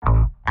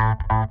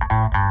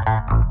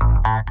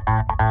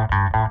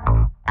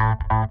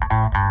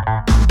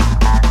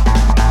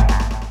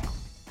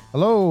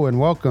Hello and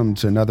welcome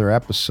to another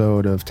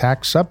episode of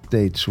Tax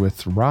Updates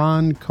with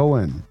Ron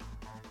Cohen.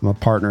 I'm a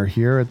partner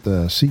here at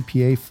the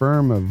CPA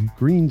firm of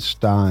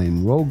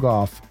Greenstein,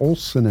 Rogoff,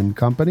 Olson and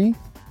Company,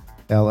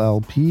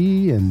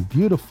 LLP, in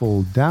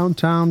beautiful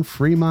downtown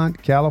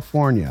Fremont,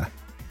 California.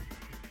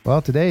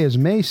 Well, today is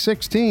May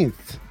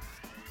 16th.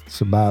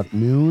 It's about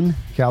noon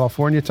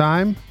California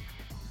time.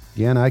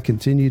 Again, I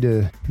continue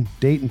to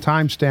date and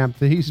timestamp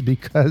these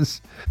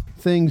because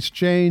things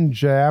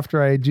change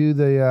after I do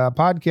the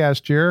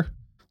podcast here.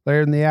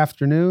 Later in the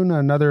afternoon,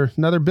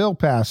 another bill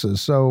passes.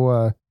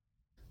 So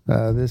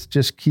this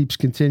just keeps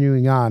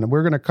continuing on. And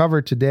we're going to cover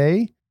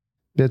today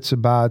bits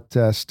about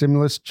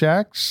stimulus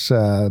checks,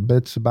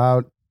 bits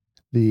about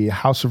the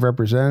House of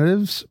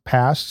Representatives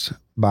passed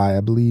by,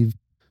 I believe,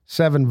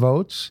 7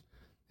 votes,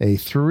 a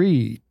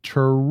 $3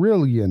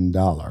 trillion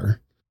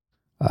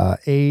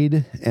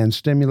aid and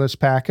stimulus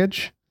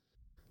package.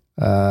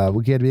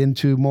 We'll get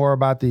into more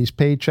about these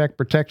paycheck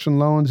protection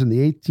loans and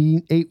the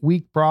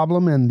 8-week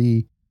problem and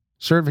the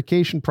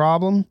certification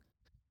problem.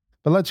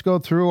 But let's go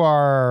through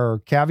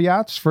our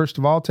caveats. First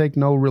of all, take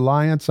no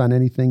reliance on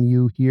anything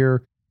you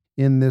hear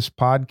in this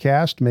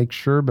podcast. Make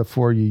sure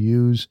before you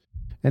use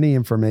any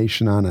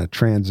information on a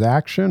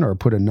transaction or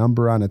put a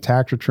number on a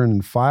tax return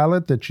and file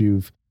it that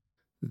you've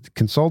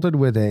consulted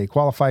with a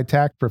qualified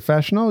tax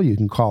professional. You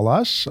can call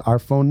us. Our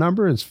phone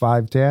number is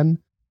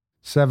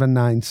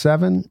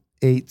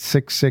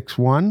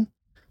 510-797-8661.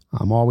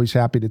 I'm always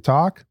happy to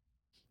talk.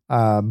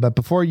 But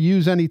before you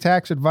use any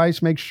tax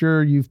advice, make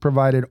sure you've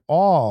provided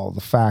all the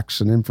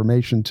facts and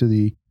information to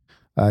the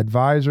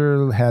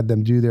advisor, had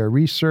them do their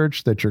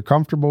research, that you're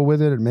comfortable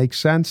with it, it makes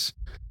sense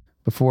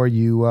before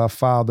you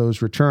file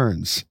those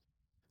returns.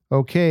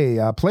 Okay,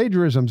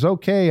 plagiarism's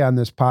okay on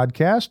this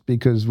podcast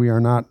because we are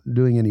not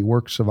doing any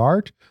works of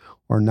art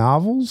or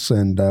novels,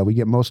 and we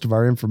get most of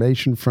our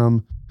information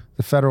from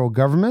the federal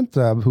government,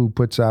 who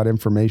puts out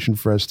information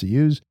for us to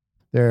use.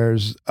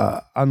 There's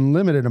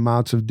unlimited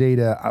amounts of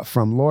data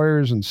from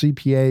lawyers and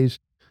CPAs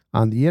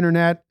on the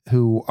internet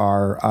who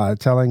are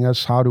telling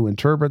us how to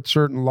interpret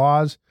certain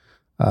laws,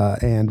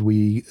 and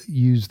we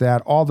use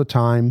that all the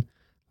time.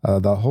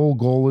 The whole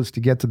goal is to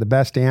get to the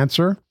best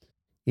answer,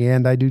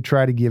 and I do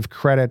try to give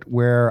credit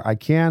where I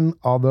can,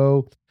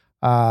 although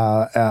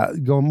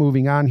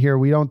moving on here,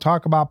 we don't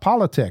talk about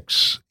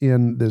politics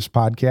in this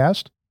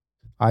podcast.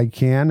 I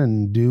can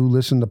and do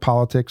listen to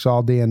politics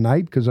all day and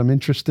night because I'm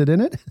interested in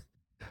it.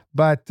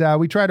 But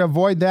we try to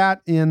avoid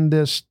that in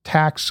this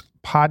tax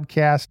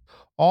podcast,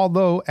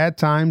 although at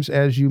times,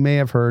 as you may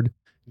have heard,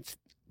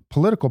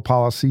 political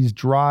policies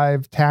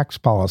drive tax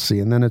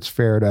policy. And then it's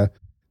fair to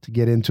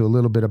get into a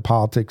little bit of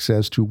politics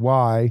as to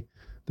why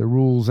the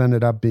rules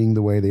ended up being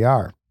the way they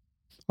are.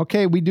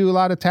 Okay, we do a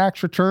lot of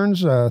tax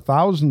returns,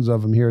 thousands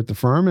of them here at the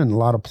firm, and a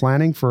lot of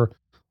planning for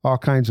all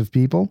kinds of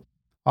people.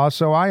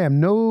 Also, I am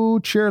no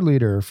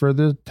cheerleader for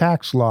the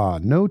tax law,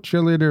 no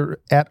cheerleader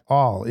at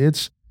all.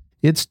 It's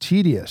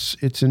tedious,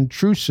 it's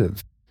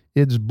intrusive,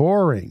 it's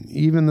boring.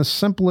 Even the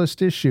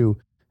simplest issue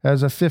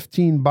has a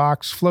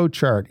 15-box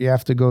flowchart you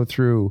have to go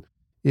through.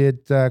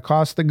 It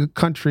costs the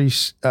country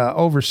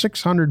over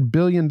 $600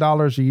 billion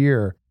a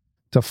year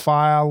to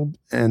file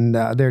and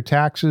their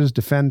taxes,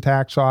 defend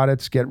tax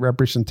audits, get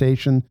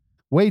representation.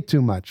 Way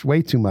too much.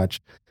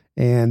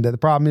 And the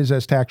problem is,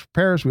 as tax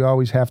preparers, we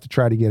always have to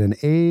try to get an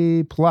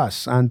A+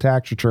 on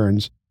tax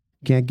returns.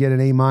 Can't get an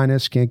A-,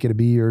 can't get a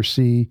B or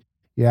C.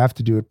 You have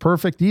to do it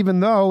perfect, even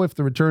though if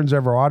the return's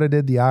ever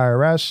audited, the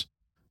IRS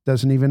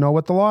doesn't even know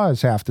what the law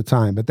is half the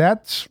time. But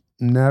that's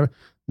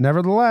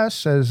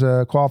nevertheless, as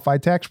a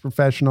qualified tax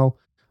professional,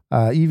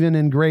 even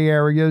in gray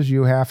areas,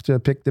 you have to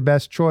pick the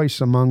best choice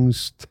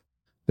amongst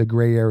the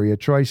gray area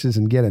choices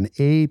and get an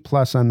A+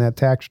 on that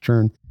tax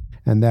return.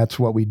 And that's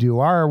what we do.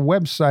 Our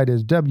website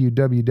is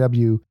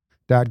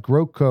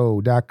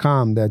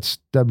www.growco.com. That's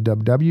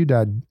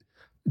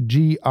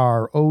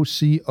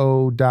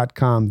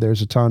www.growco.com.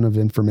 There's a ton of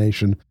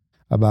information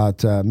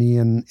about me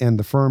and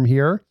the firm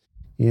here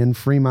in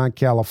Fremont,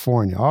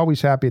 California.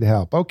 Always happy to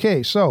help.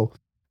 Okay, so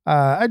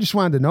I just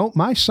wanted to note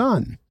my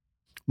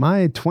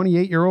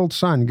 28-year-old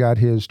son, got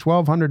his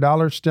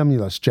 $1,200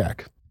 stimulus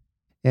check.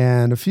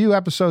 And a few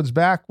episodes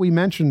back, we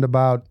mentioned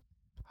about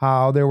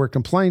how there were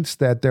complaints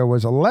that there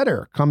was a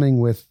letter coming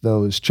with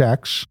those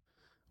checks,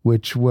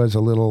 which was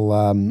a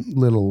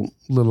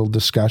little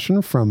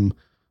discussion from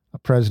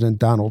President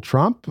Donald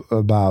Trump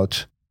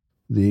about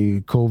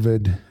the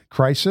COVID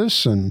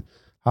crisis and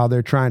how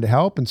they're trying to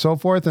help and so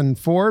forth. And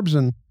Forbes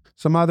and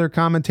some other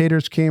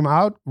commentators came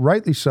out,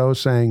 rightly so,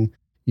 saying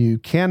you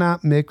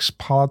cannot mix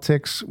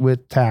politics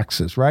with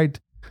taxes, right?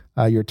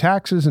 Your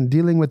taxes and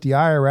dealing with the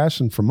IRS,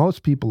 and for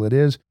most people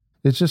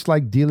it's just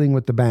like dealing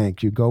with the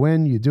bank. You go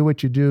in, you do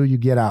what you do, you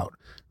get out,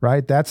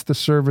 right? That's the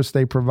service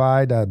they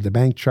provide. The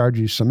bank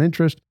charges you some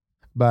interest,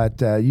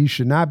 but you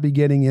should not be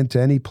getting into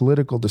any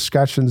political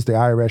discussions. The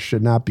IRS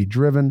should not be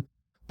driven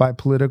by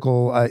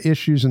political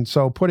issues. And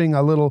so putting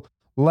a little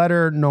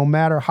letter, no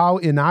matter how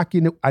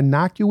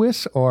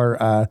innocuous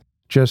or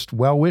just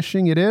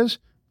well-wishing it is,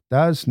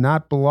 does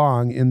not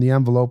belong in the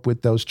envelope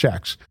with those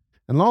checks.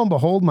 And lo and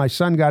behold, my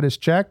son got his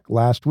check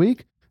last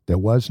week. There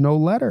was no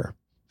letter.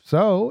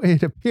 So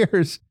it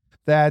appears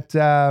that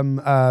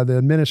the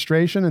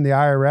administration and the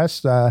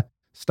IRS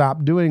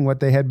stopped doing what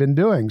they had been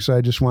doing. So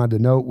I just wanted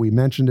to note, we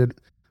mentioned it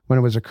when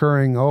it was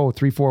occurring,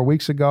 3-4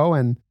 weeks ago,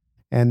 and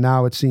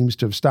now it seems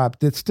to have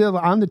stopped. It's still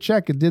on the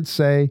check. It did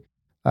say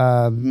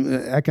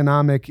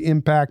economic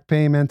impact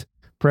payment,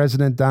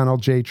 President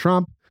Donald J.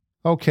 Trump.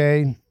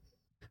 Okay.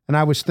 And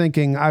I was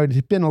thinking I would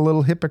have been a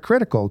little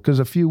hypocritical because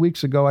a few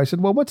weeks ago I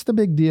said, well, what's the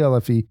big deal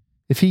if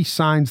he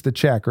signs the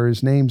check or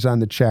his name's on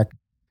the check?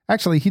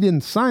 Actually, he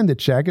didn't sign the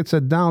check. It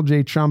said Donald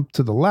J. Trump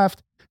to the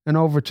left, and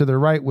over to the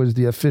right was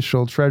the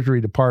official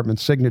Treasury Department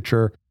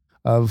signature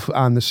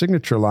on the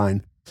signature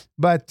line.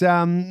 But,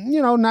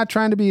 not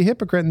trying to be a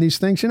hypocrite in these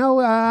things.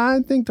 I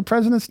think the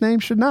president's name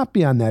should not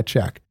be on that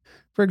check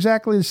for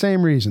exactly the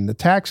same reason. The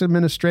tax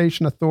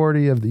administration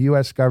authority of the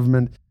U.S.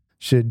 government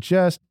should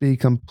just be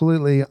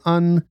completely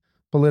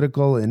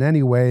unpolitical in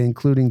any way,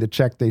 including the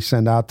check they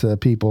send out to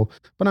people.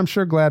 But I'm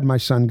sure glad my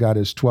son got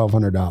his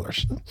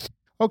 $1,200.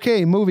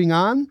 Okay, moving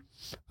on.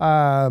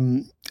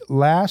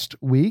 Last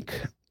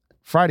week,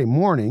 Friday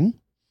morning,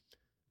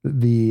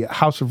 the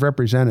House of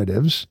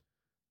Representatives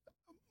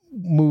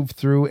moved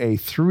through a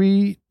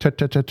 $3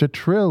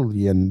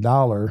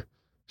 trillion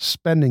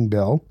spending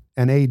bill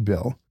and aid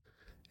bill.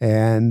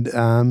 And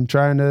I'm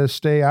trying to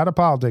stay out of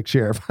politics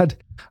here, but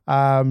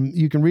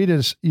you can read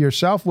it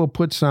yourself. We'll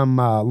put some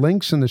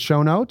links in the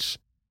show notes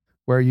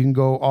where you can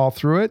go all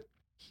through it.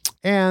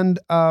 And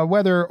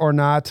whether or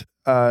not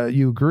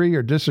you agree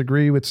or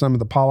disagree with some of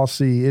the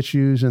policy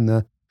issues and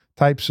the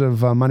types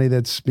of money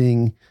that's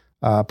being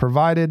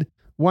provided,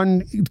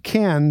 one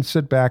can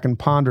sit back and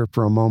ponder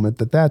for a moment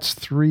that that's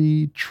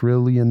 $3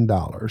 trillion.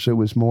 It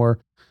was more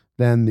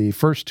than the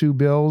first two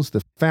bills,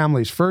 the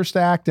Families First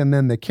Act and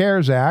then the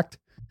CARES Act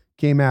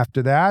came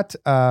after that.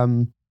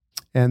 And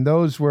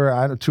those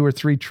were 2 or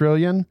 3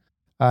 trillion,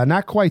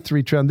 not quite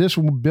 3 trillion. This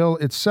bill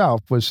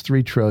itself was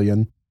 3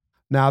 trillion.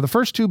 Now, the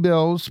first two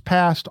bills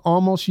passed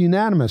almost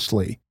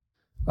unanimously.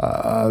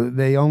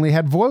 They only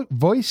had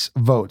voice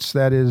votes.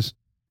 That is,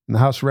 in the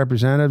House of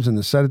Representatives and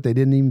the Senate, they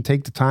didn't even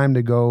take the time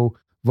to go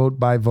vote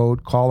by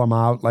vote, call them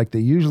out like they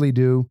usually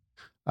do,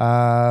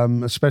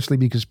 especially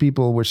because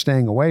people were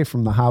staying away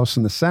from the House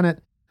and the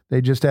Senate. They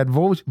just had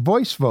voice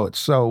votes.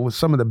 So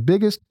some of the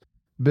biggest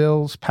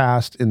bills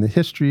passed in the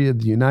history of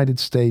the United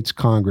States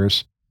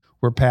Congress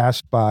were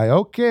passed by,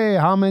 okay,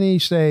 how many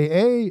say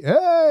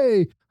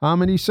hey, how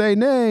many say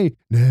nay,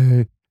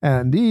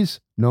 and these,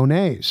 no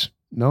nays,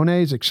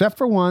 except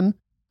for one.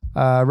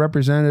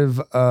 Representative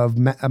of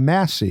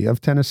Massey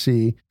of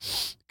Tennessee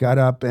got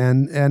up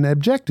and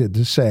objected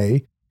to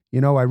say,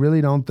 I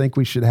really don't think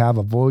we should have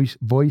a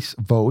voice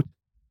vote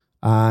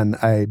on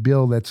a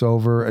bill that's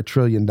over $1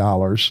 trillion.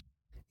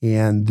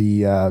 And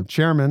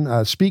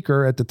the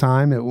speaker at the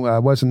time, it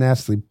wasn't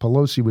Nancy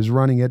Pelosi was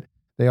running it.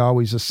 They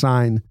always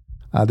assign,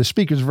 the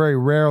speaker's very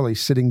rarely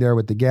sitting there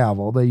with the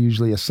gavel. They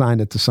usually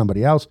assign it to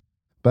somebody else.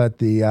 But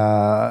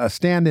the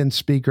stand-in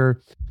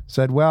speaker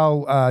said,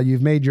 well,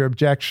 you've made your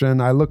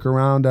objection. I look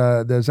around.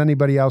 Does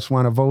anybody else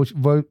want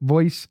to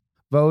voice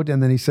vote?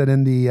 And then he said,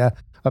 in the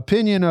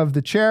opinion of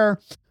the chair,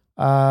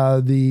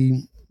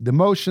 the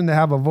motion to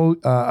have a vote,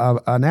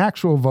 an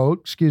actual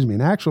vote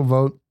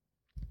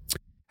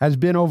has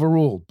been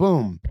overruled.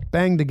 Boom,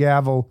 bang the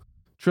gavel,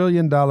 $1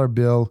 trillion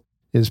bill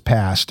is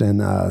passed.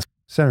 And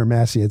Senator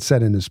Massey had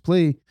said in his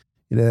plea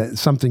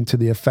something to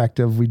the effect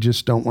of, we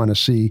just don't want to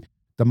see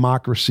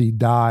democracy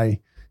die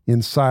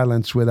in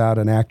silence without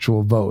an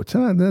actual vote.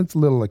 That's a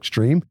little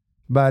extreme,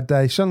 but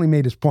he certainly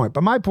made his point.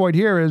 But my point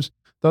here is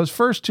those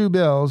first two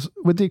bills,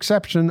 with the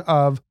exception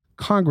of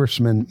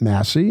Congressman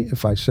Massey,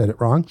 if I said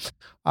it wrong,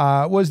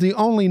 was the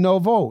only no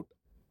vote.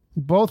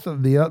 Both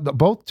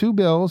two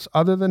bills,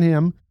 other than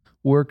him,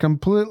 were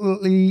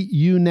completely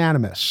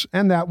unanimous.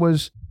 And that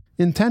was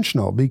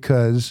intentional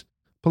because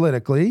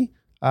politically,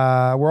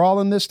 we're all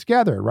in this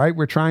together, right?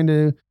 We're trying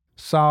to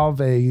solve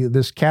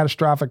this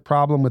catastrophic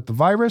problem with the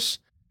virus,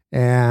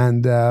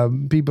 and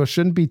people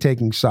shouldn't be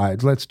taking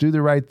sides. Let's do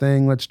the right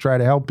thing. Let's try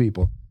to help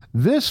people.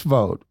 This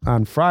vote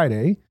on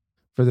Friday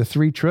for the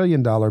 $3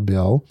 trillion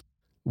bill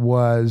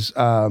was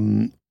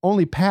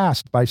only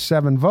passed by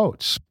 7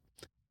 votes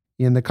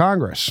in the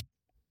Congress,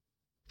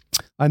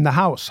 in the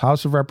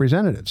House of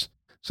Representatives.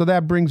 So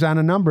that brings on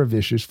a number of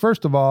issues.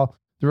 First of all,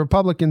 the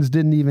Republicans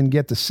didn't even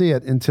get to see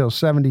it until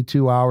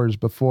 72 hours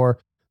before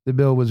the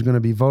bill was going to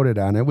be voted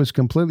on. It was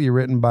completely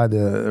written by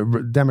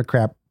the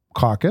Democrat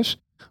caucus,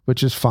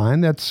 which is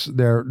fine. That's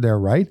their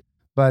right.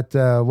 But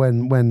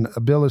when a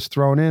bill is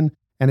thrown in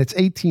and it's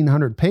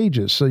 1,800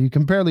 pages, so you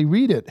can barely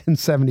read it in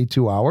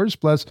 72 hours,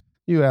 plus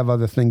you have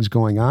other things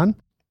going on.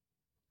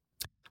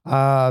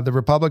 The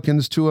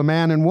Republicans, to a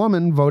man and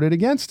woman, voted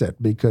against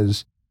it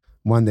because,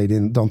 one, they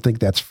don't think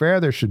that's fair.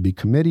 There should be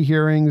committee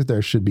hearings.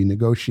 There should be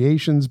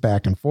negotiations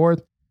back and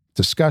forth,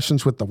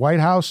 discussions with the White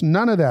House.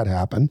 None of that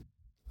happened.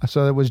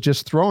 So it was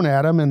just thrown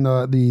at them, and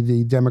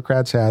the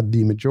Democrats had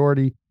the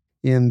majority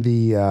in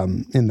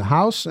the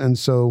House, and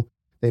so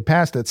they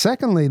passed it.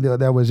 Secondly,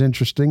 that was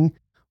interesting,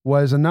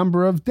 was a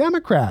number of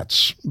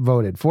Democrats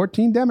voted.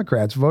 14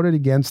 Democrats voted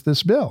against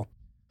this bill.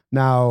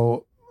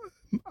 Now,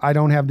 I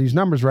don't have these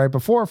numbers right.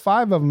 Before,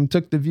 5 of them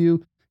took the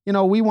view,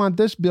 we want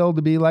this bill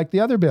to be like the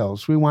other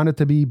bills. We want it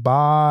to be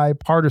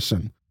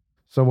bipartisan.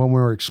 So when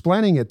we were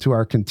explaining it to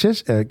our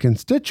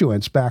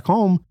constituents back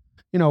home,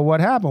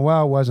 what happened?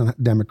 Well, it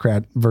wasn't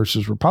Democrat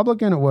versus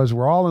Republican. It was,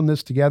 we're all in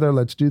this together.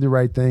 Let's do the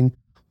right thing.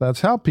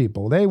 Let's help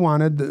people.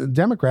 The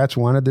Democrats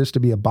wanted this to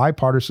be a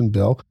bipartisan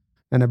bill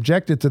and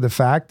objected to the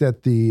fact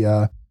that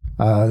the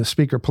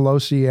Speaker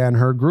Pelosi and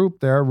her group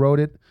there wrote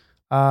it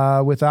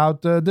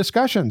without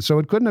discussion. So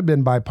it couldn't have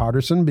been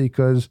bipartisan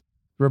because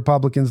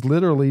Republicans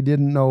literally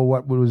didn't know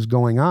what was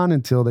going on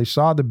until they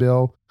saw the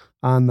bill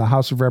on the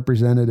House of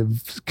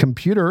Representatives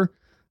computer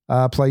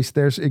placed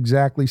there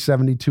exactly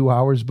 72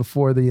 hours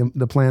before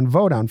the planned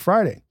vote on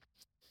Friday.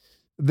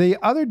 The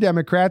other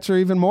Democrats are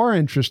even more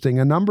interesting.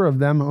 A number of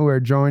them who are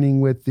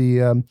joining with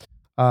the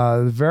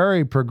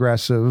very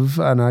progressive,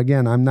 and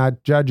again, I'm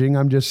not judging,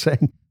 I'm just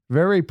saying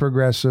very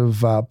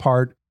progressive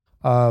part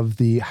of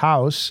the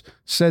House,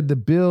 said the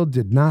bill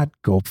did not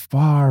go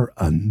far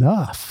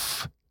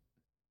enough.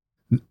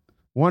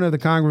 One of the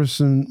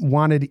congressmen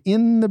wanted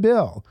in the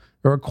bill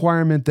a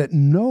requirement that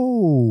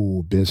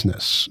no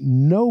business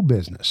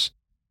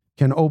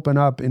can open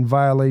up in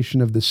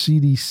violation of the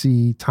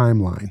CDC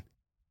timeline.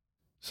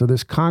 So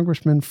this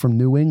congressman from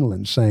New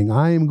England saying,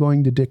 I am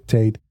going to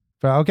dictate.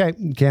 Okay,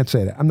 can't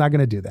say that. I'm not going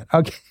to do that.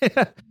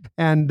 Okay.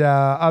 And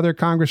other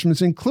congressmen,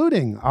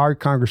 including our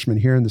congressman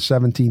here in the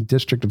 17th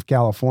District of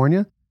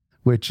California,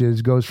 which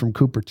goes from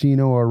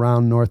Cupertino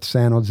around North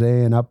San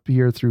Jose and up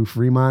here through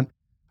Fremont,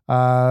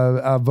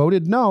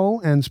 voted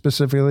no, and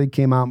specifically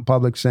came out in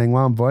public saying,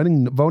 well, I'm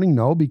voting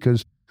no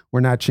because we're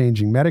not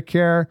changing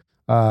Medicare.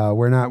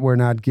 We're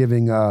not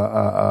giving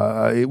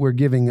we're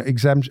giving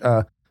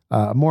exemption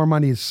more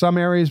money in some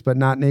areas, but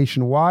not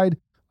nationwide.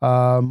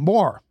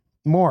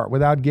 More,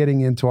 without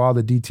getting into all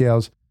the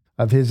details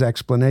of his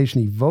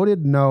explanation. He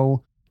voted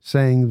no,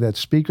 saying that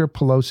Speaker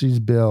Pelosi's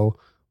bill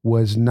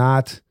was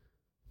not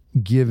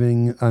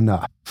giving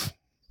enough.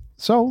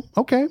 So,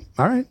 okay,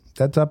 all right,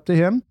 that's up to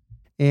him.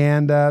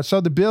 And so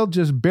the bill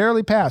just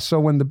barely passed. So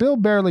when the bill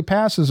barely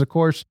passes, of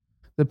course,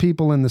 the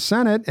people in the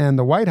Senate and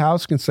the White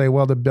House can say,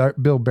 well, the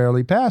bill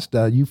barely passed.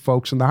 You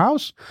folks in the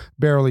House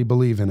barely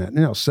believe in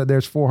it. So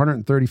there's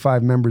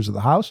 435 members of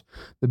the House.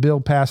 The bill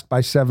passed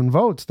by 7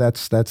 votes.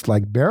 That's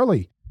like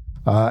barely.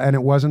 And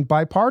it wasn't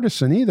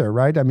bipartisan either,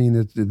 right? I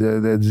mean,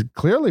 it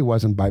clearly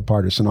wasn't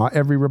bipartisan.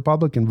 Every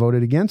Republican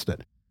voted against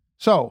it.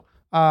 So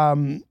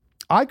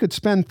I could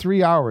spend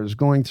 3 hours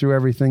going through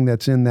everything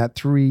that's in that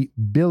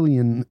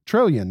 $3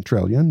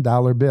 trillion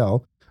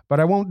bill, but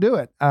I won't do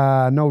it.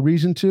 No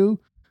reason to.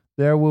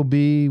 There will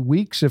be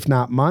weeks, if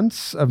not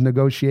months, of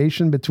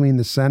negotiation between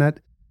the Senate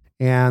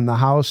and the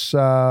House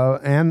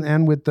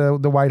and with the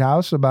White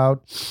House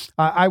about,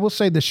 I will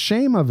say the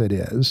shame of it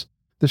is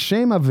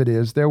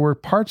there were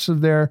parts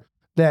of there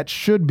that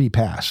should be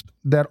passed,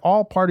 that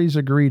all parties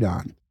agreed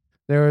on.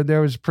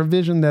 There was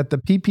provision that the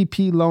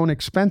PPP loan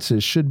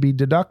expenses should be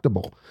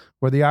deductible,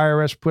 where the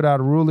IRS put out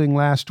a ruling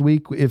last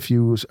week, if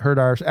you heard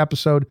our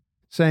episode,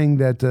 saying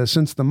that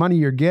since the money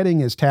you're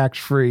getting is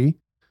tax-free,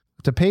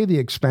 to pay the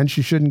expense,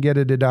 you shouldn't get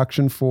a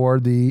deduction for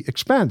the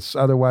expense.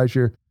 Otherwise,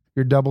 you're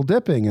double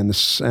dipping.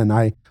 And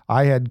I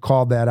had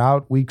called that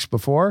out weeks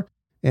before,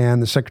 and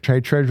the Secretary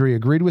of Treasury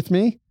agreed with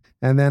me.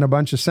 And then a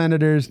bunch of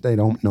senators, they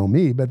don't know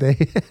me, but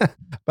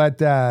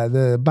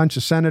the bunch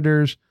of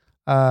senators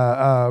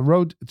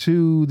wrote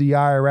to the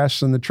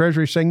IRS and the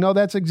Treasury saying, no,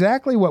 that's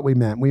exactly what we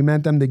meant. We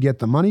meant them to get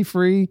the money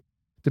free,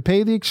 to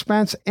pay the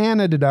expense,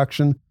 and a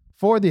deduction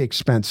for the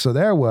expense. So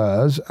there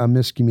was a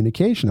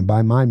miscommunication. And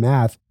by my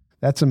math,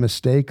 that's a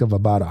mistake of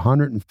about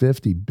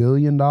 $150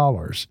 billion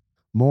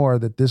more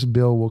that this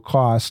bill will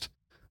cost,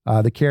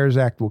 the CARES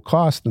Act will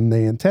cost than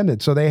they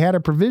intended. So they had a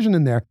provision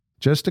in there,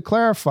 just to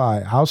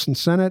clarify, House and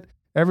Senate,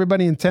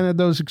 everybody intended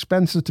those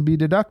expenses to be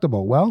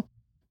deductible. Well,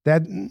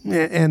 that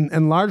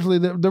and largely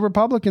the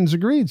Republicans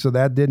agreed. So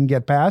that didn't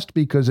get passed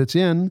because it's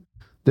in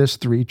this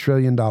 $3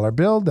 trillion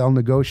bill. They'll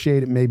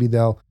negotiate it. Maybe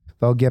they'll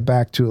get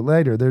back to it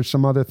later. There's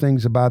some other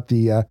things about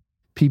the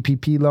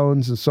PPP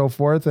loans and so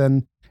forth.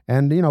 And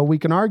we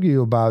can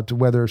argue about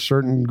whether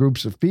certain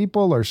groups of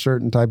people or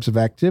certain types of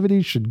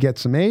activities should get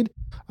some aid.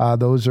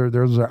 Those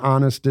are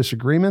honest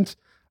disagreements.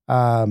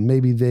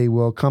 Maybe they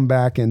will come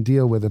back and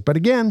deal with it. But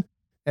again,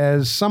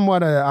 as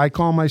somewhat I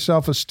call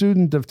myself a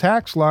student of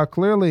tax law,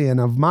 clearly, and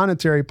of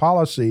monetary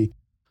policy,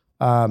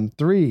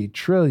 $3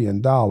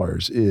 trillion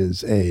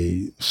is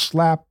a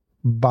slap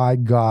by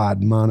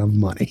God amount of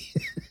money.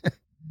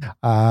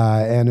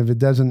 And if it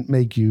doesn't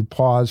make you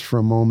pause for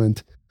a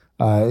moment,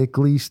 at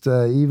least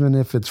even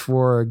if it's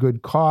for a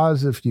good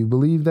cause, if you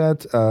believe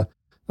that,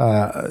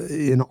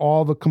 in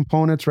all the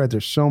components, right,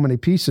 there's so many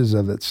pieces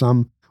of it.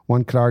 Some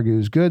one could argue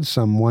is good,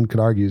 some one could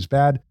argue is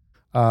bad.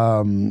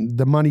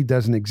 The money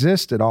doesn't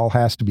exist. It all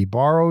has to be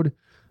borrowed.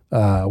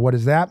 What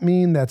does that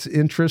mean? That's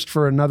interest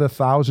for another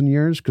 1,000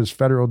 years because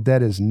federal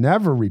debt is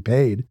never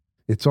repaid.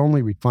 It's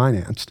only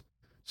refinanced.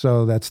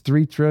 So that's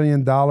 $3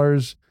 trillion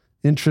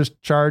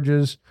interest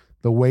charges,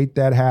 the weight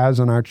that has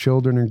on our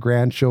children and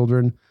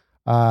grandchildren.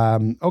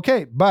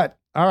 Okay, but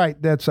all right,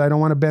 I don't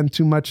want to bend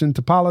too much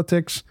into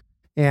politics.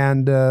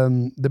 And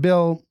the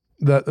bill,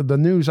 the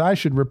news I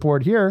should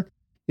report here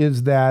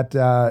is that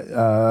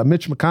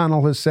Mitch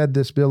McConnell has said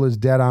this bill is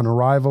dead on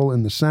arrival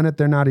in the Senate.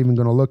 They're not even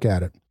going to look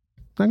at it.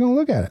 Not going to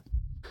look at it.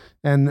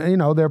 And,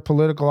 their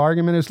political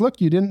argument is, look,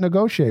 you didn't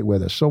negotiate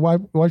with us. So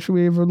why should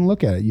we even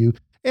look at it?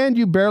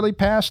 You barely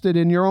passed it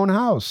in your own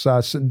House.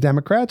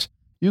 Democrats,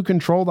 you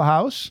control the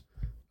House,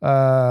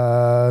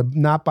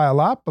 not by a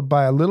lot, but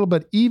by a little.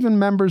 But even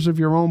members of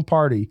your own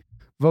party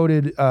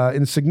voted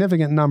in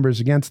significant numbers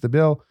against the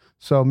bill.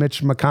 So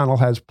Mitch McConnell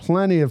has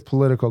plenty of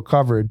political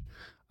coverage.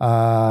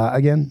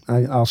 Again,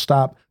 I'll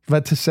stop.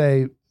 But to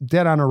say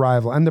dead on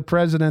arrival. And the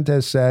president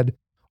has said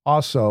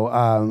also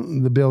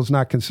the bill's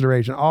not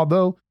consideration.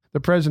 Although the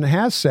president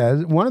has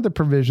said one of the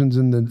provisions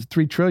in the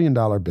 $3 trillion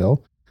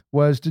bill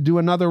was to do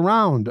another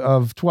round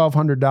of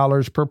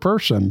 $1,200 per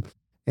person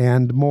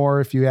and more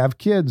if you have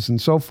kids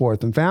and so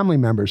forth and family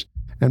members.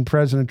 And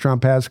President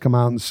Trump has come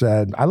out and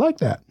said, I like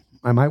that.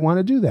 I might want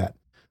to do that.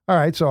 All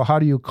right, so how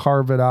do you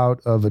carve it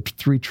out of a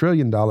 $3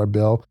 trillion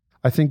bill?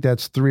 I think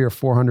that's $300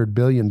 or $400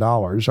 billion.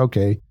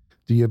 Okay,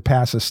 do you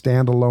pass a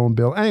standalone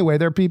bill? Anyway,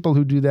 there are people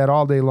who do that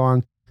all day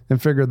long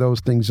and figure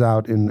those things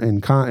out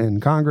in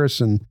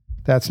Congress, and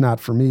that's not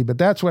for me. But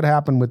that's what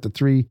happened with the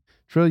 $3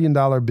 trillion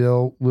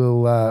bill.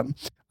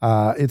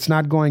 It's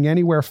not going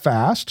anywhere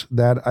fast.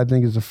 That I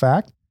think is a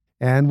fact,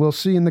 and we'll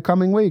see in the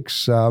coming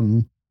weeks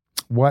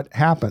what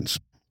happens.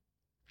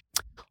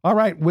 All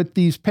right, with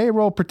these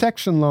payroll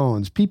protection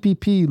loans,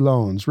 PPP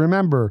loans,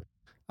 remember,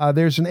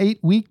 there's an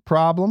 8-week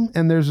problem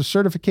and there's a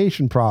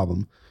certification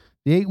problem.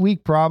 The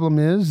 8-week problem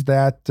is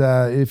that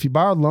if you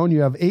borrow a loan,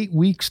 you have 8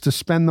 weeks to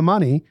spend the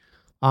money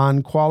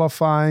on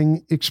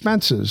qualifying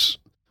expenses,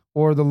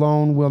 or the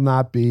loan will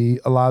not be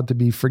allowed to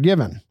be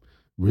forgiven.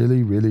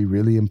 Really, really,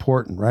 really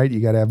important, right? You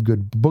got to have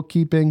good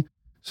bookkeeping.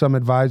 Some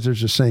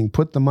advisors are saying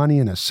put the money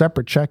in a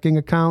separate checking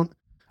account.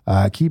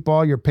 Keep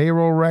all your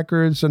payroll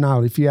records. And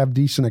now, if you have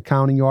decent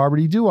accounting, you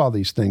already do all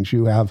these things.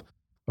 You have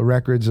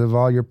records of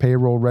all your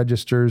payroll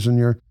registers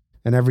and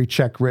every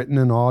check written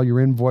and all your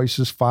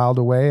invoices filed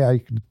away. I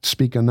could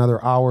speak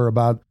another hour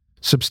about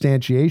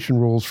substantiation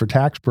rules for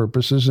tax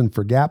purposes and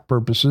for GAAP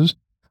purposes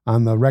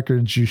on the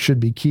records you should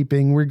be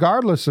keeping,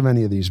 regardless of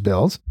any of these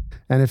bills.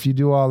 And if you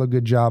do all a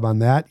good job on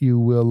that,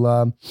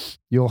 you'll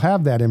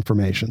have that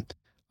information.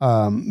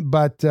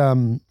 But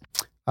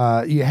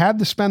you had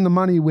to spend the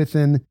money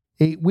within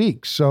 8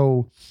 weeks.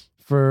 So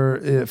for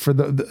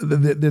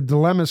the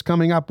dilemmas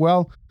coming up,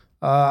 well,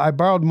 I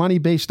borrowed money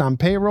based on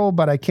payroll,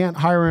 but I can't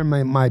hire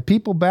my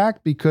people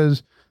back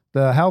because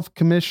the health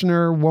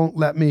commissioner won't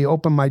let me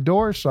open my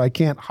doors, so I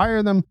can't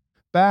hire them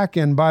back.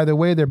 And by the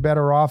way, they're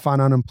better off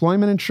on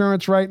unemployment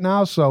insurance right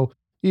now. So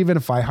even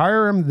if I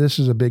hire them, this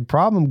is a big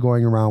problem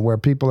going around where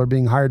people are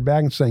being hired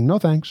back and saying, no,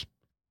 thanks.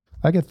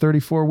 I get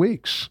 34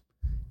 weeks.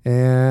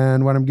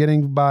 And what I'm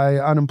getting by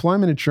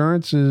unemployment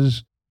insurance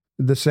is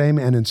the same,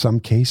 and in some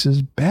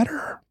cases,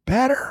 better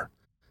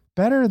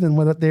than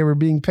what they were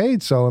being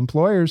paid. So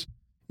employers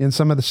in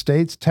some of the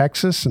states,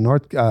 Texas and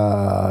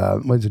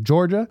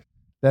Georgia,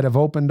 that have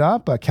opened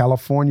up.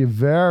 California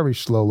very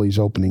slowly is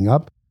opening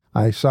up.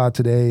 I saw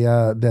today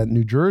that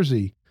New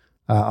Jersey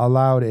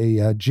allowed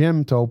a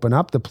gym to open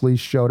up. The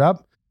police showed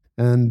up,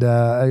 and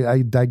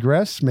I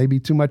digress, maybe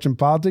too much in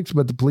politics,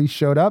 but the police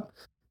showed up,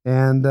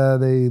 and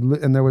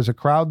there was a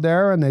crowd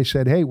there, and they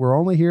said, "Hey, we're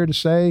only here to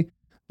say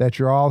that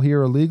you're all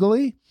here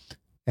illegally,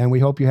 and we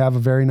hope you have a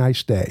very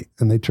nice day."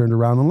 And they turned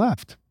around and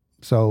left.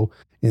 So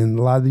in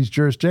a lot of these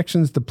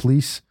jurisdictions, the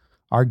police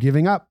are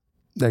giving up.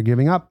 They're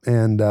giving up.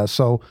 And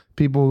so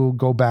people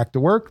go back to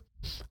work.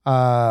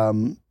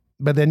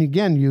 But then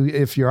again,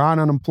 if you're on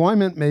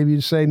unemployment, maybe you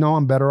say, no,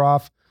 I'm better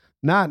off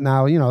not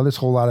now. There's a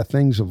whole lot of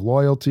things of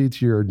loyalty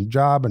to your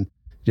job. And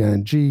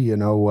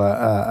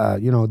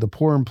the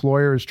poor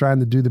employer is trying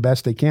to do the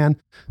best they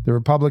can. The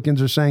Republicans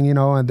are saying,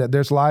 and that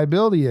there's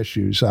liability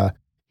issues.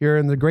 Here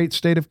in the great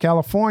state of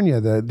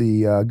California,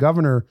 the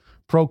governor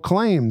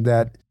proclaimed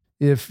that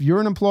if you're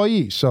an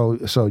employee, so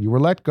you were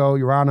let go,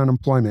 you're on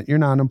unemployment, you're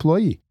not an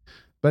employee.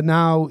 But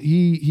now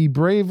he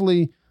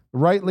bravely,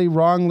 rightly,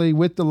 wrongly,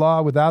 with the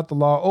law, without the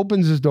law,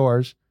 opens his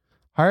doors,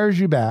 hires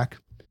you back.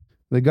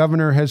 The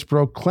governor has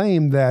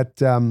proclaimed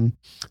that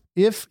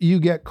if you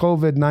get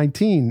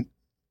COVID-19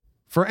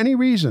 for any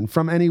reason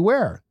from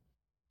anywhere,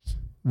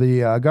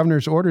 the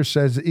governor's order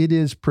says it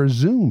is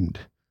presumed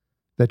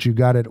that you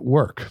got it at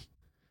work,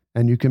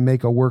 and you can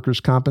make a workers'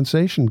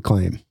 compensation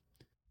claim.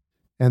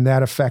 And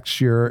that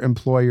affects your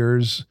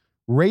employer's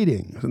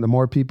rating. And the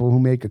more people who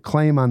make a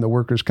claim on the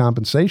workers'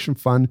 compensation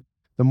fund,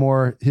 the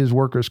more his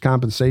workers'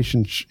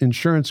 compensation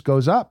insurance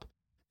goes up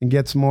and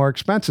gets more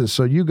expenses.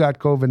 So you got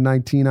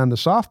COVID-19 on the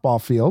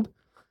softball field.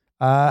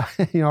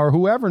 or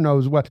whoever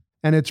knows what.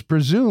 And it's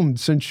presumed,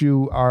 since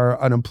you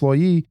are an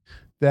employee,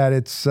 that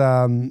it's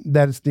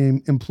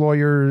the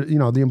employer,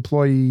 the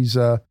employee's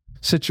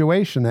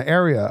situation, the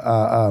area,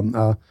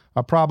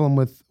 a problem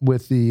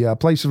with the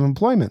place of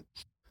employment.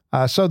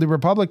 So the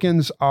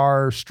Republicans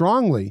are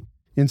strongly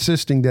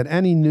insisting that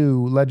any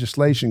new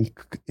legislation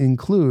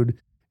include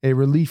a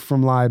relief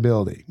from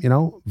liability.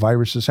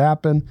 Viruses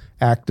happen,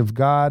 act of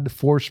God,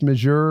 force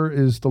majeure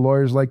is, the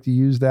lawyers like to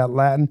use that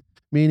Latin,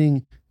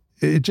 meaning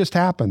it just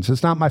happens.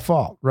 It's not my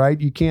fault, right?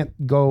 You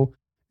can't go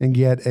and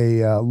get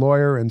a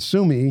lawyer and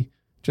sue me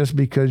just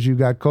because you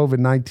got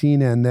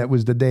COVID-19 and that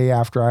was the day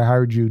after I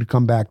hired you to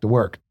come back to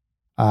work.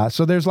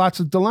 So there's lots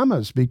of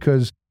dilemmas,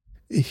 because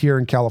here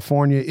in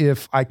California,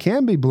 if I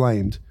can be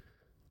blamed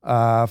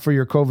for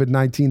your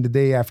COVID-19 the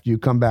day after you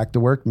come back to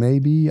work,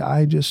 maybe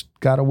I just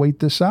got to wait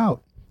this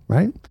out,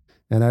 right?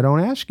 And I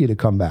don't ask you to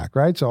come back,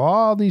 right? So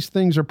all these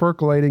things are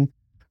percolating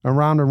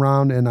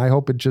around, and I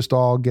hope it just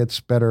all gets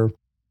better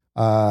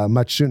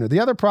much sooner. The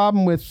other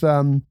problem with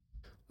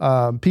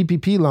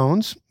PPP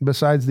loans,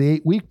 besides the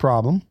 8-week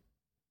problem,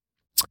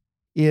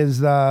 is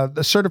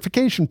the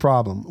certification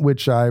problem,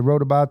 which I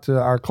wrote about to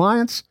our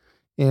clients,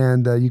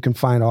 and you can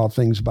find all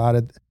things about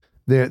it.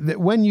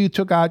 When you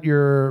took out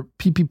your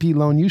PPP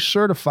loan, you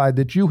certified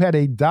that you had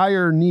a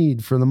dire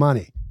need for the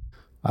money.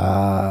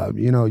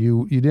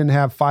 You didn't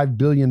have $5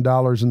 billion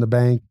in the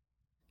bank,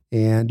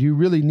 and you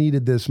really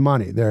needed this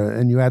money there,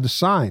 and you had to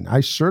sign.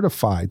 I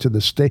certify to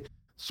the State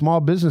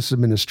Small Business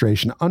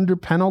Administration under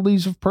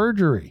penalties of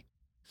perjury.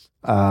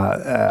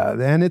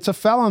 And it's a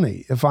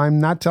felony if I'm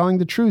not telling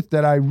the truth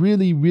that I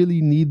really,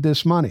 really need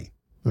this money,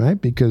 right?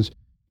 Because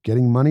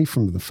getting money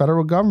from the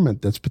federal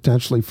government that's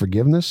potentially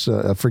forgiven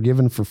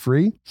for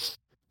free.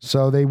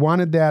 So they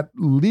wanted that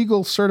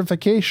legal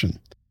certification.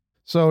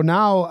 So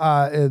now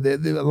a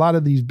lot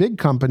of these big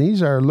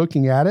companies are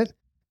looking at it,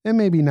 and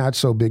maybe not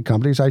so big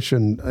companies.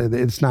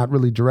 It's not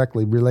really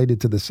directly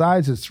related to the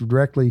size. It's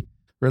directly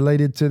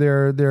related to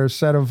their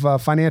set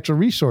of financial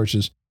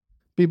resources.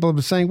 People have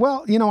been saying,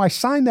 well, I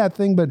signed that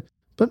thing, but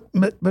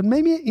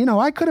maybe,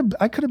 I could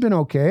have been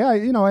okay. I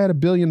had $1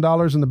 billion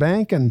in the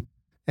bank,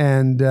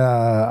 and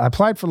I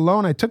applied for the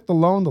loan. I took the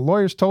loan. The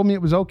lawyers told me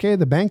it was okay.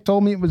 The bank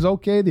told me it was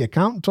okay. The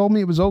accountant told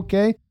me it was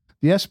okay.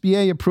 The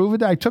SBA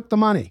approved it. I took the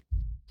money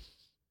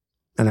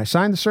and I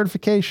signed the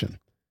certification,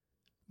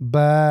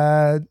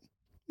 but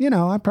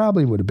I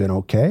probably would have been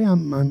okay.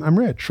 I'm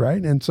rich,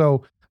 right? And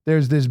so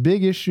there's this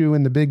big issue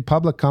in the big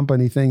public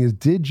company thing is,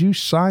 did you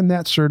sign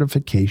that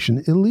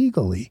certification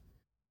illegally?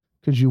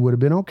 Because you would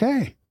have been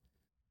okay.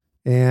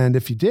 And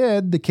if you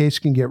did, the case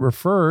can get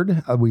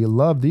referred. We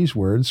love these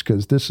words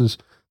because this is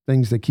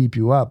things that keep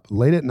you up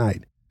late at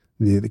night.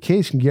 The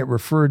case can get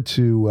referred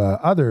to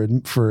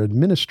for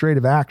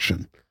administrative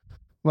action.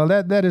 Well,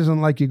 that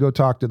isn't like you go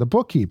talk to the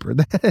bookkeeper.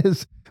 That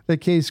is, the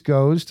case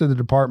goes to the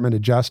Department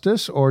of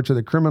Justice or to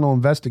the Criminal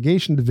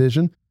Investigation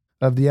Division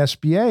of the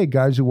SBA,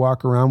 guys who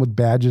walk around with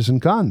badges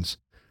and guns,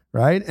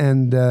 right?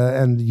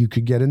 And you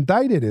could get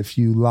indicted if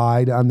you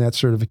lied on that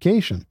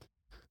certification.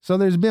 So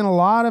there's been a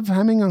lot of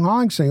hemming and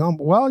hawing saying,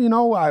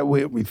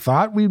 we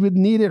thought we would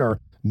need it, or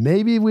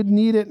maybe we'd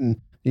need it.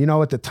 And,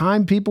 at the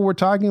time people were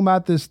talking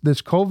about this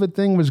COVID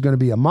thing was going to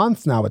be a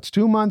month. Now it's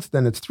 2 months,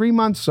 then it's 3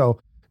 months. So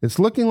it's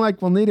looking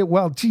like we'll need it.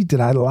 Well, did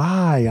I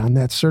lie on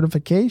that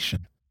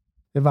certification?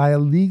 If I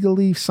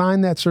illegally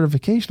signed that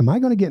certification, am I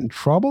going to get in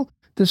trouble?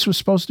 This was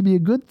supposed to be a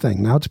good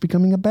thing. Now it's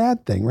becoming a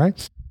bad thing,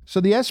 right? So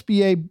the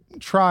SBA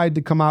tried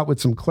to come out with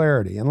some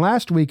clarity. And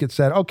last week it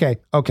said, okay.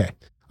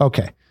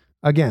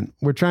 Again,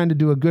 we're trying to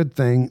do a good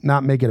thing,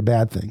 not make it a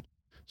bad thing.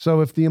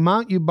 So if the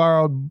amount you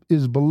borrowed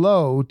is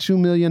below $2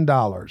 million,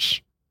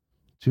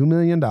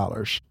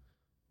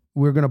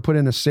 we're going to put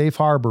in a safe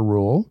harbor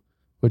rule,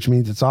 which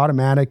means it's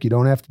automatic. You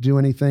don't have to do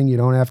anything. You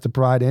don't have to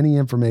provide any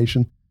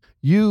information.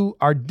 You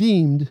are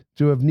deemed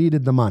to have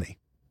needed the money,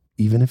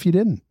 even if you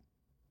didn't.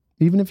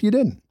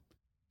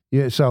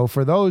 Yeah, so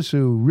for those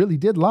who really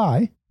did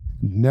lie,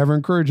 never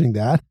encouraging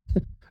that,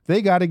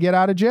 they got a get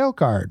out of jail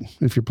card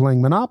if you're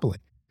playing Monopoly,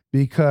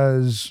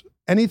 because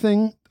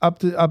anything up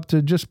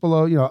to just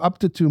below, up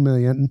to 2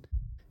 million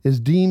is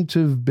deemed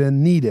to have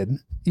been needed,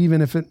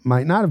 even if it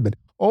might not have been.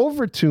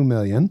 Over 2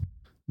 million,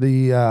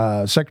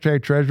 the Secretary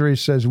of Treasury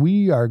says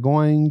we are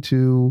going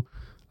to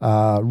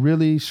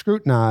really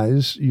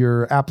scrutinize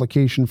your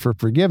application for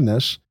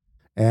forgiveness,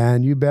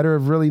 and you better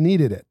have really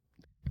needed it.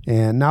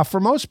 And now for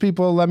most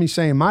people, let me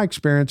say in my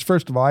experience,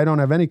 first of all, I don't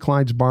have any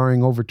clients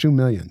borrowing over 2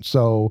 million.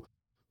 So,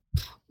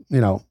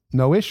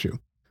 no issue.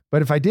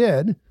 But if I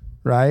did,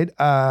 right,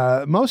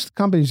 most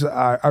companies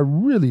are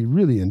really,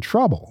 really in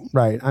trouble,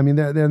 right? I mean,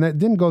 they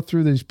didn't go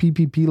through these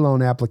PPP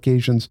loan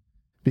applications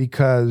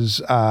because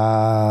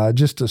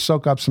just to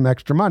soak up some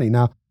extra money.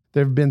 Now,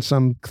 there have been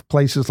some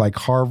places like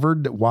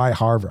Harvard. Why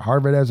Harvard?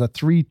 Harvard has a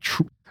 $3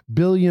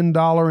 billion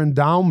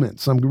endowment,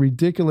 some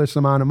ridiculous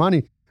amount of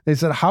money. They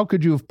said, how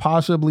could you have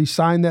possibly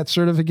signed that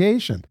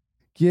certification?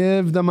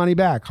 Give the money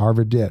back.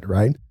 Harvard did,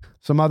 right?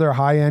 Some other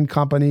high-end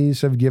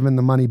companies have given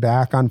the money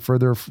back on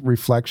further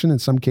reflection. In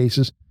some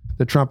cases,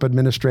 the Trump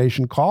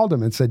administration called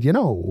him and said, I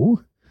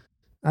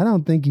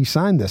don't think he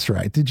signed this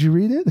right. Did you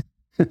read it?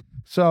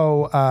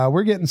 So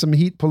we're getting some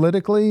heat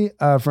politically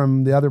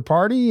from the other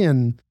party,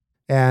 and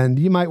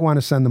you might want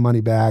to send the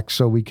money back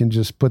so we can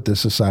just put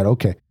this aside.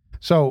 Okay.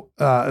 So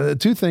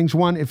two things.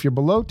 One, if you're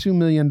below $2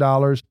 million,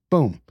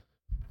 boom,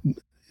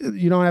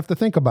 you don't have to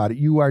think about it.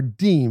 You are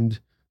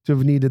deemed to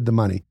have needed the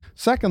money.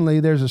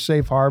 Secondly, there's a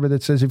safe harbor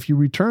that says if you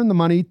return the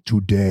money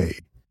today,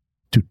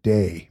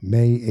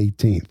 May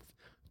 18th,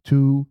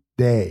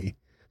 today.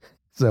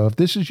 So if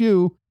this is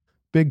you,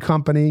 big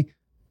company,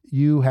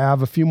 you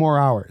have a few more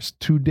hours.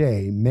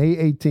 Today, May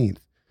 18th,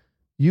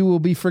 you will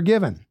be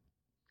forgiven.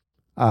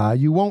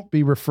 You won't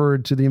be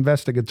referred to the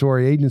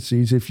investigatory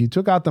agencies if you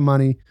took out the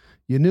money,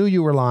 you knew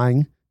you were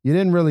lying, you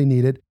didn't really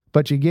need it,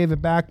 but you gave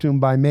it back to them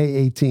by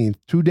May 18th,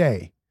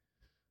 today.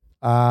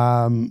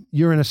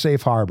 You're in a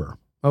safe harbor.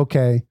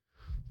 Okay.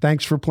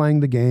 Thanks for playing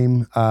the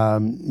game.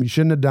 You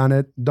shouldn't have done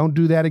it. Don't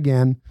do that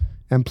again.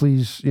 And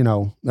please,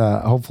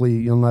 hopefully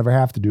you'll never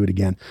have to do it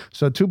again.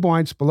 So 2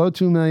 points, below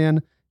 2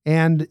 million.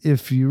 And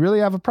if you really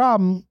have a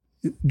problem,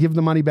 give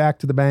the money back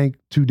to the bank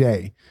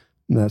today.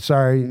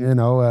 Sorry,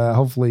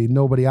 hopefully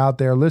nobody out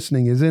there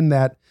listening is in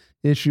that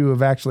issue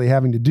of actually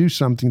having to do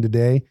something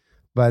today.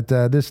 But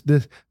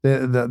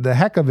the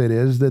heck of it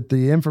is that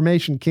the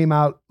information came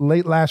out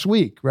late last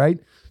week, right?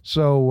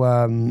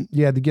 So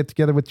you had to get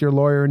together with your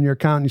lawyer and your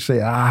accountant. You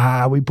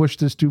say, we pushed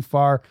this too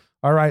far.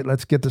 All right,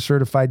 let's get the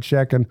certified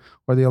check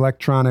or the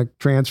electronic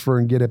transfer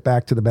and get it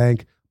back to the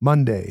bank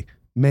Monday,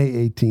 May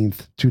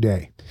 18th,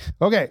 today.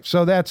 Okay,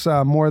 so that's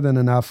more than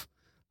enough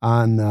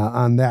on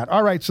that.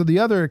 All right, so the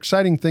other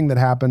exciting thing that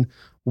happened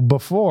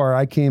before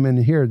I came in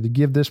here to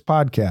give this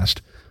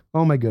podcast,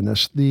 oh my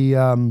goodness,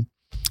 the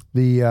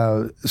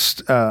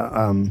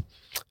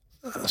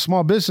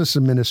Small Business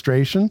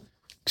Administration,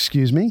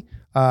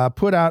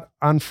 put out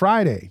on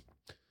Friday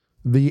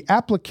the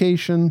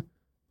application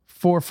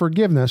for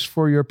forgiveness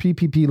for your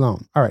PPP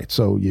loan. All right,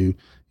 so you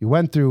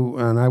went through,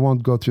 and I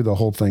won't go through the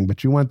whole thing,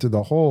 but you went through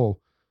the whole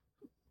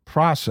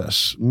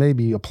process,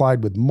 maybe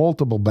applied with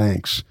multiple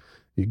banks.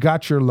 You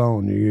got your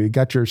loan. You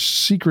got your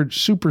super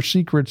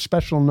secret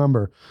special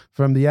number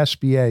from the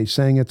SBA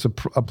saying it's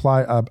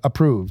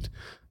approved.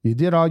 You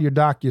did all your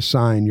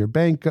DocuSign. Your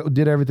bank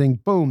did everything.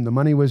 Boom, the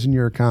money was in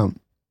your account.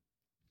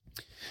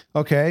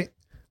 Okay,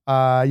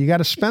 you got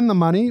to spend the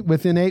money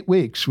within 8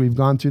 weeks. We've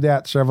gone through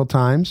that several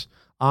times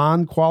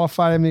on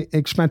qualified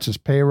expenses,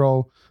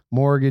 payroll,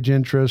 mortgage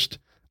interest,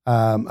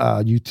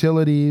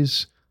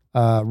 utilities,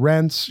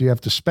 rents. You have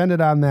to spend it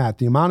on that.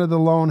 The amount of the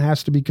loan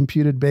has to be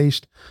computed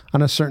based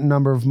on a certain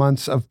number of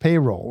months of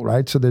payroll,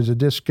 right? So there's a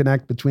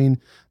disconnect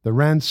between the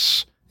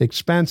rents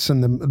expense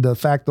and the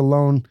fact the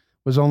loan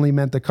was only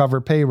meant to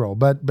cover payroll.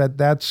 But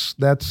that's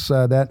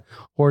that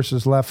horse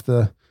has left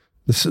the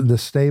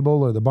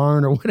stable or the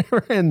barn or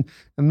whatever, and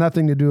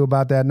nothing to do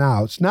about that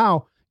now. It's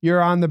now you're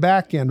on the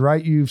back end,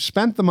 right? You've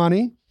spent the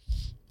money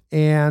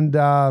and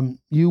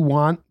you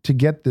want to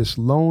get this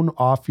loan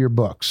off your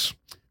books,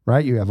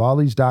 right? You have all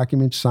these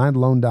documents, signed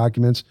loan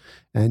documents,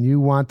 and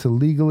you want to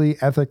legally,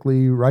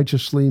 ethically,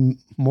 righteously,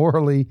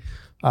 morally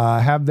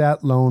have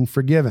that loan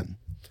forgiven.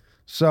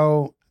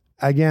 So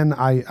again,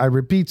 I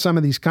repeat some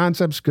of these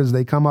concepts because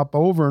they come up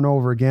over and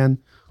over again.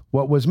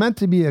 What was meant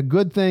to be a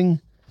good thing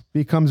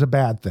becomes a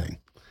bad thing.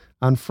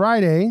 On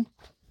Friday,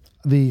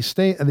 the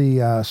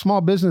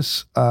Small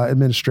Business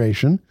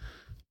Administration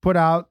put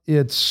out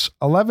its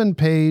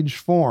 11-page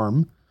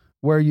form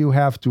where you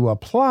have to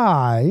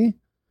apply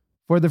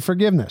for the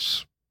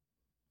forgiveness.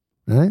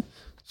 Right?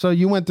 So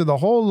you went through the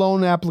whole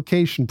loan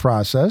application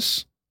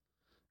process,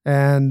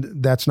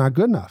 and that's not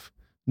good enough.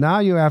 Now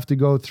you have to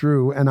go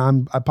through, and I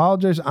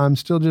apologize, I'm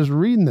still just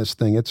reading this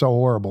thing. It's so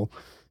horrible.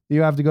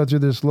 You have to go through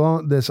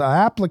this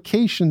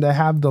application to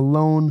have the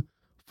loan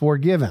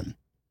forgiven.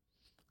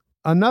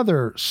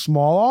 Another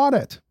small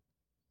audit,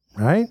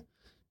 right?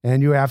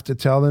 And you have to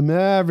tell them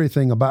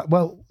everything about,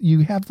 well, you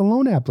have the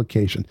loan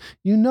application.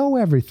 You know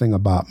everything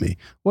about me.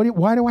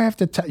 Why do I have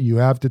to tell you? You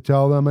have to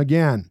tell them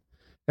again.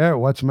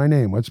 What's my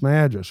name? What's my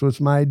address? What's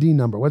my ID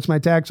number? What's my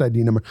tax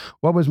ID number?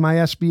 What was my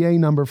SBA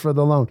number for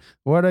the loan?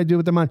 What did I do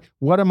with the money?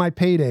 What are my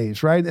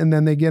paydays, right? And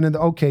then they get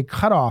into,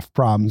 cutoff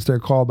problems, they're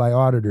called by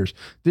auditors.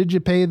 Did you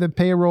pay the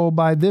payroll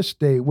by this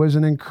date? Was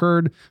it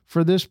incurred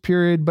for this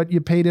period, but you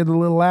paid it a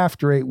little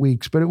after 8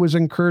 weeks, but it was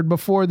incurred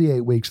before the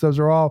 8 weeks? Those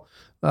are all,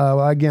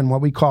 again,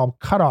 what we call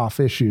cutoff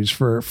issues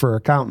for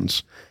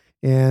accountants.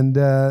 And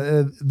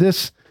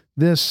this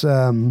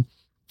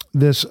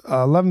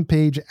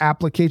 11-page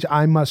application,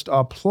 I must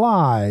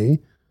apply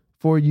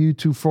for you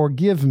to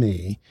forgive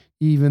me,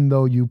 even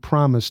though you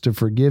promised to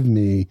forgive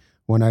me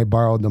when I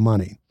borrowed the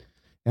money.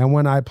 And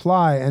when I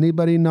apply,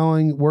 anybody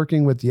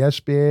working with the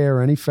SBA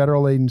or any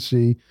federal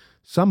agency,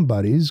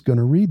 somebody's going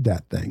to read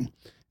that thing.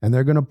 And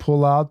they're going to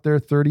pull out their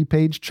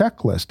 30-page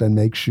checklist and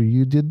make sure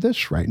you did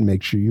this right, and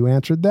make sure you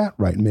answered that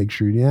right, and make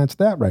sure you answered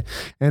that right.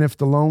 And if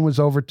the loan was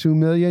over $2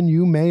 million,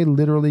 you may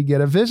literally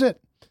get a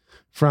visit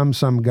from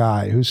some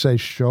guy who says,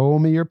 show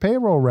me your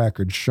payroll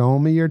record, show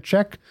me your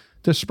check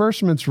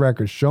disbursements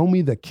records. Show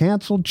me the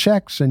canceled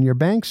checks and your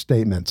bank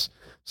statements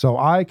so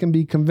I can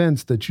be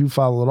convinced that you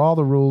followed all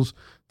the rules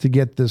to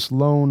get this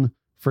loan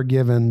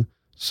forgiven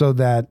so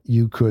that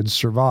you could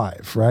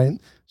survive, right?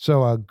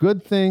 So a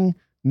good thing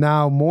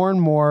now, more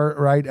and more,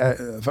 right?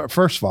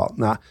 First of all,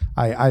 now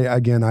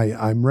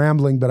I'm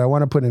rambling, but I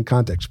want to put in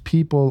context.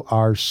 People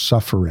are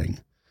suffering.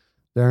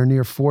 There are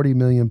near 40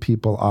 million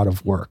people out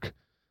of work.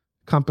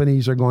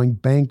 Companies are going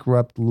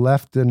bankrupt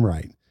left and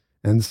right.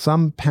 And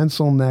some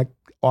pencil neck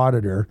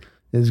auditor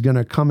is going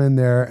to come in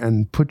there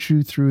and put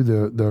you through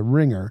the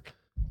ringer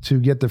to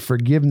get the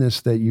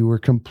forgiveness that you were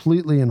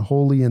completely and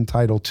wholly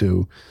entitled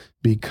to,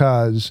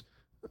 because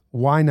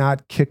why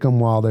not kick them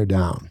while they're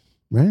down,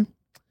 right?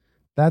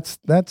 That's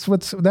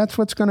what's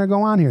going to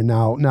go on here.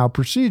 Now,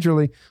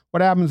 procedurally,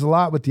 what happens a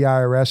lot with the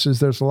IRS is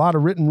there's a lot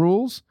of written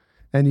rules,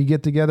 and you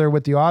get together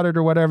with the audit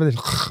or whatever.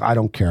 I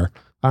don't care.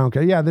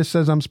 Yeah, this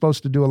says I'm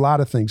supposed to do a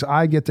lot of things.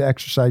 I get to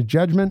exercise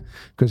judgment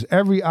because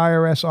every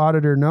IRS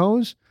auditor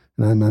knows,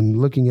 and I'm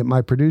looking at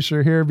my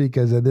producer here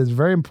because of this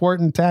very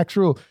important tax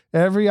rule.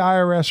 Every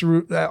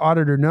IRS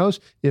auditor knows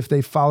if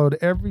they followed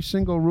every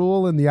single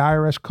rule in the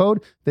IRS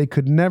code, they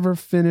could never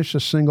finish a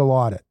single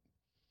audit.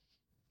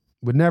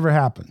 Would never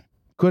happen.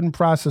 Couldn't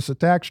process a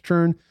tax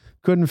return,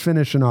 couldn't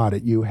finish an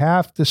audit. You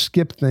have to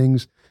skip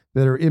things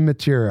that are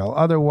immaterial.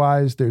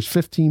 Otherwise, there's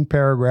 15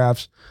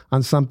 paragraphs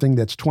on something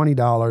that's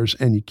 $20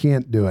 and you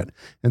can't do it.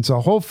 And so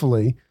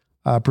hopefully,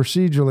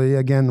 procedurally,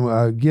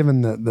 again,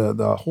 given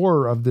the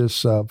horror of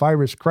this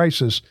virus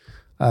crisis,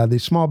 the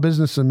Small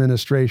Business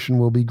Administration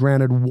will be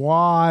granted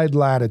wide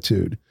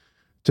latitude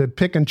to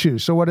pick and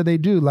choose. So what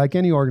do? Like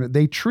any organization,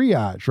 they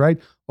triage, right?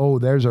 Oh,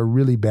 there's a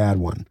really bad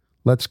one.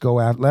 Let's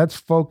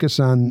focus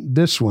on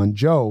this one,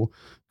 Joe,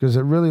 because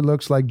it really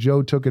looks like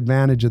Joe took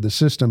advantage of the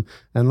system.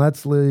 And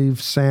let's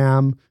leave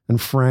Sam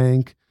and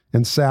Frank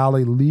and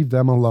Sally, leave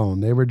them alone.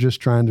 They were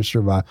just trying to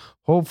survive.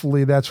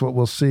 Hopefully that's what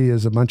we'll see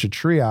is a bunch of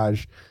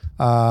triage,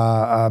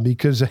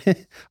 because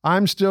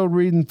I'm still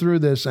reading through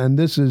this and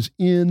this is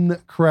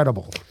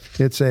incredible.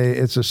 It's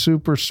a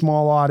super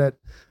small audit,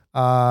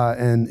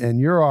 and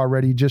you're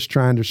already just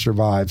trying to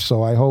survive.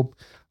 So I hope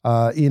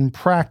in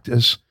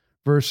practice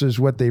versus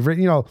what they've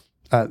written,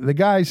 the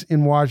guys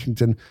in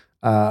Washington,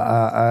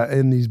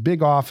 in these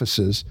big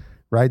offices,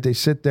 right? They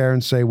sit there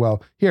and say,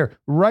 well, here,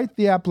 write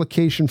the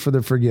application for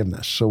the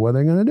forgiveness. So what are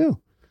they going to do?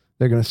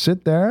 They're going to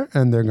sit there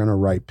and they're going to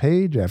write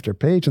page after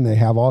page, and they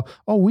have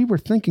we were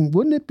thinking,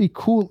 wouldn't it be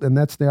cool? And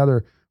that's the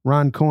other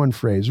Ron Cohen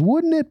phrase.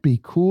 Wouldn't it be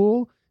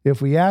cool if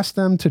we asked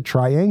them to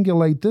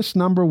triangulate this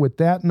number with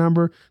that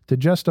number to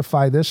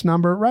justify this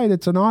number? Right.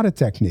 It's an audit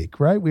technique,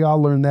 right? We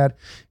all learned that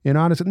in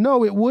audit.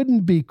 No, it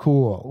wouldn't be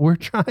cool. We're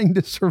trying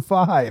to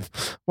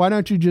survive. Why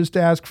don't you just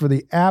ask for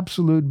the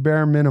absolute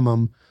bare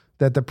minimum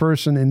that the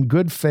person in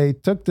good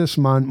faith took this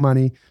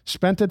money,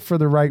 spent it for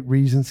the right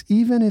reasons,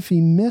 even if he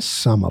missed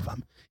some of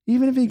them?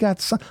 Even if he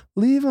got some,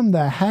 leave him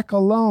the heck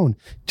alone.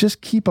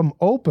 Just keep him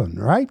open,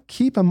 right?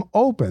 Keep him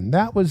open.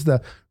 That was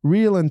the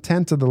real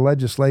intent of the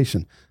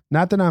legislation.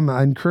 Not that I'm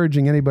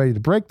encouraging anybody to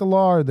break the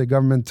law or the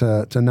government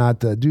to not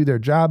do their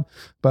job,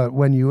 but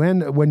when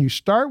you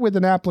start with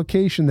an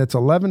application that's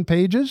 11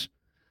 pages,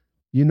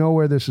 you know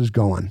where this is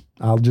going.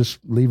 I'll just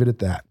leave it at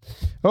that.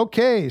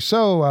 Okay,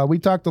 so we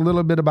talked a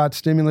little bit about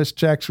stimulus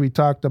checks. We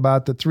talked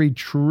about the $3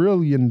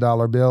 trillion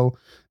bill,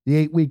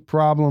 the 8-week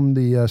problem,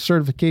 the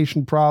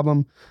certification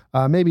problem.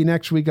 Maybe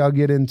next week I'll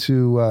get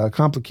into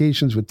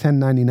complications with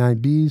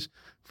 1099-Bs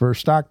for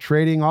stock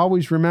trading.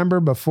 Always remember,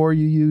 before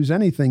you use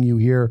anything you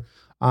hear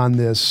on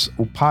this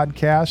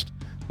podcast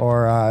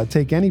or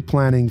take any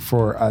planning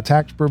for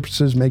tax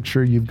purposes, make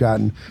sure you've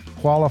gotten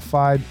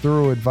qualified,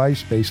 thorough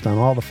advice based on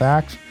all the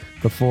facts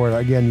before,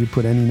 again, you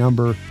put any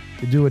number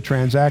to do a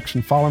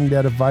transaction following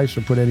that advice,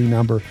 or put any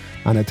number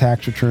on a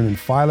tax return and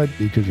file it,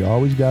 because you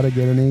always got to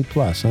get an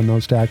A+ on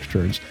those tax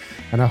returns.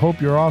 And I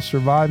hope you're all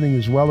surviving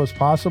as well as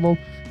possible.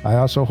 I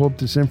also hope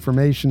this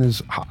information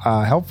is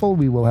helpful.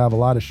 We will have a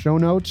lot of show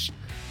notes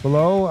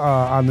below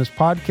on this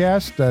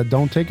podcast.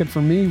 Don't take it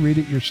from me. Read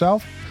it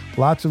yourself.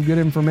 Lots of good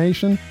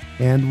information,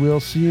 and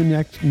we'll see you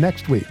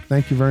next week.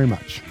 Thank you very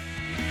much.